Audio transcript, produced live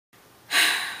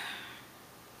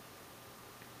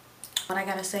What I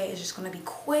gotta say is just gonna be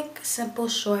quick, simple,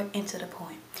 short, and to the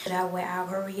point. That way I'll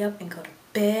hurry up and go to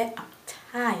bed. I'm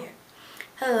tired.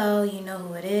 Hello, you know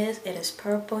who it is. It is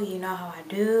Purple. You know how I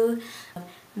do.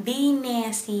 V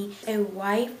Nasty, a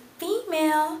white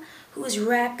female who is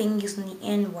rapping using the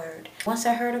N-word. Once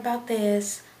I heard about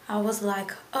this, I was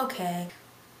like, okay,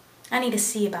 I need to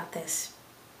see about this.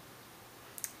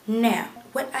 Now,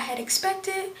 what I had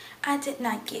expected, I did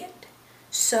not get.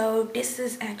 So this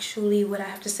is actually what I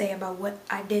have to say about what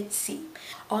I did see.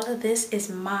 All of this is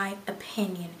my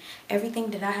opinion.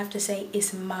 Everything that I have to say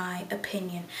is my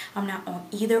opinion. I'm not on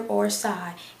either or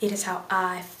side. It is how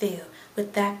I feel.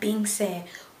 With that being said,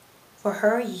 for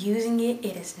her using it,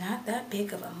 it is not that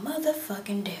big of a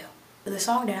motherfucking deal. The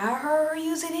song that I heard her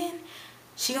use it in,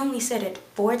 she only said it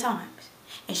 4 times.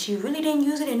 And she really didn't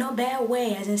use it in no bad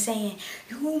way, as in saying,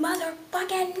 you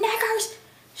motherfucking niggers.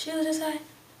 She was just like,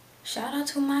 shout out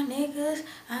to my niggas.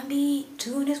 I be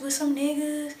doing this with some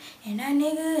niggas and that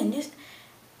nigga and this.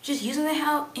 Just using it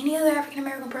how any other African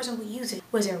American person would use it.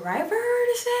 Was it right for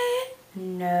her to say it?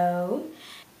 No.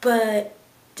 But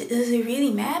does it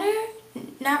really matter?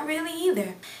 Not really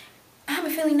either. I have a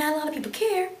feeling not a lot of people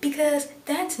care because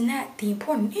that's not the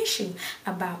important issue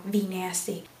about V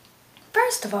Nasty.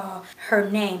 First of all, her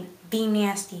name, V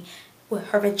Nasty. Well,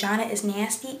 her vagina is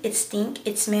nasty, it stink,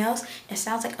 it smells, it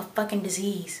sounds like a fucking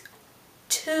disease.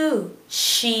 2,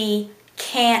 she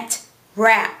can't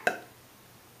rap.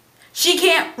 She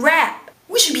can't rap.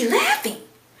 We should be laughing,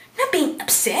 not being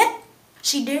upset.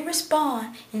 She did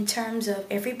respond in terms of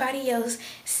everybody else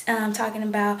talking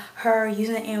about her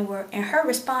using the N-word, and her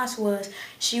response was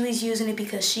she was using it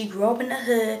because she grew up in the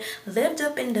hood, lived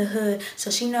up in the hood,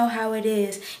 so she know how it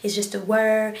is. It's just a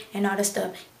word and all this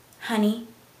stuff. Honey,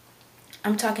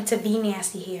 I'm talking to V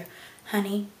Nasty here.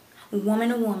 Honey, woman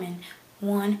to woman.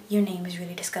 1, your name is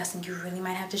really disgusting. You really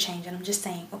might have to change it. I'm just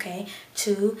saying, okay?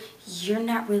 2, you're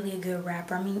not really a good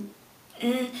rapper. I mean,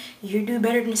 you do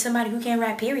better than somebody who can't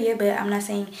rap, period. But I'm not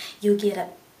saying you'll get a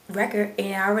record.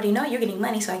 And I already know you're getting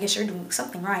money, so I guess you're doing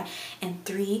something right. And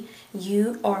 3,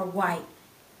 you are white.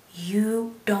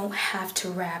 You don't have to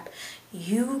rap.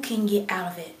 You can get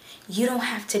out of it. You don't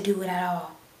have to do it at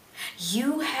all.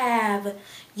 You have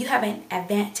an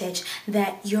advantage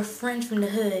that your friends from the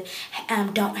hood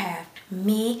don't have.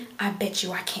 Me, I bet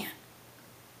you I can't.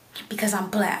 Because I'm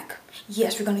black.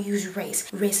 Yes, we're going to use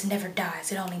race. Race never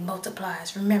dies. It only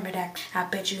multiplies. Remember that. I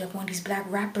bet you if one of these black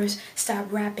rappers stop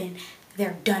rapping,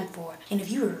 they're done for. And if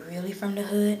you were really from the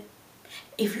hood,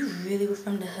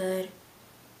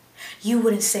 you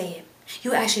wouldn't say it.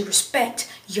 You actually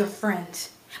respect your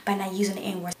friends by not using the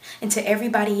N-word. And to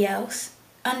everybody else,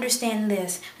 understand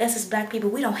this. Us as black people,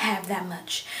 we don't have that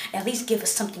much. At least give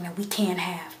us something that we can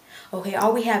have. Okay,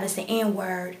 all we have is the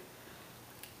N-word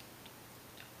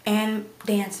and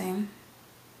dancing,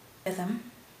 rhythm,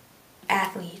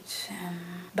 athletes,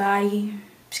 body,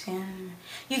 skin.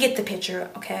 You get the picture,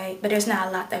 okay? But there's not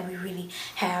a lot that we really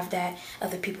have that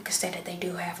other people can say that they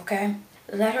do have, okay?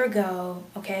 Let her go,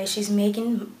 okay? She's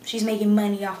making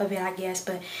money off of it, I guess,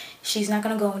 but she's not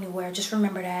gonna go anywhere. Just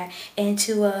remember that. And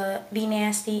to V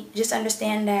Nasty, just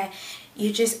understand that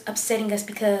you're just upsetting us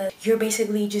because you're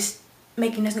basically just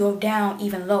making us go down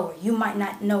even lower. You might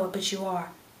not know it, but you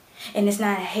are. And it's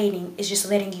not hating, it's just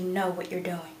letting you know what you're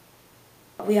doing.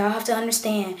 We all have to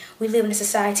understand we live in a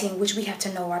society in which we have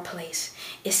to know our place.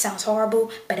 It sounds horrible,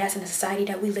 but that's in the society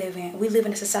that we live in. We live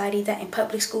in a society that in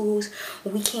public schools,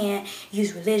 we can't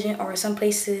use religion, or in some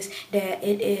places that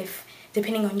if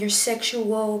depending on your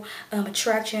sexual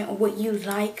attraction or what you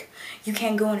like, you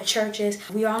can't go into churches.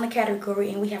 We are on a category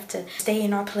and we have to stay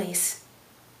in our place.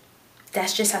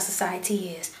 That's just how society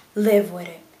is. Live with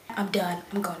it. I'm done.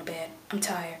 I'm going to bed. I'm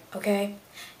tired, okay?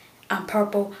 I'm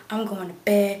Purple. I'm going to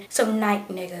bed. So night,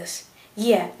 niggas.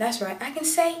 Yeah, that's right. I can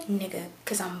say nigga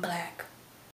because I'm black.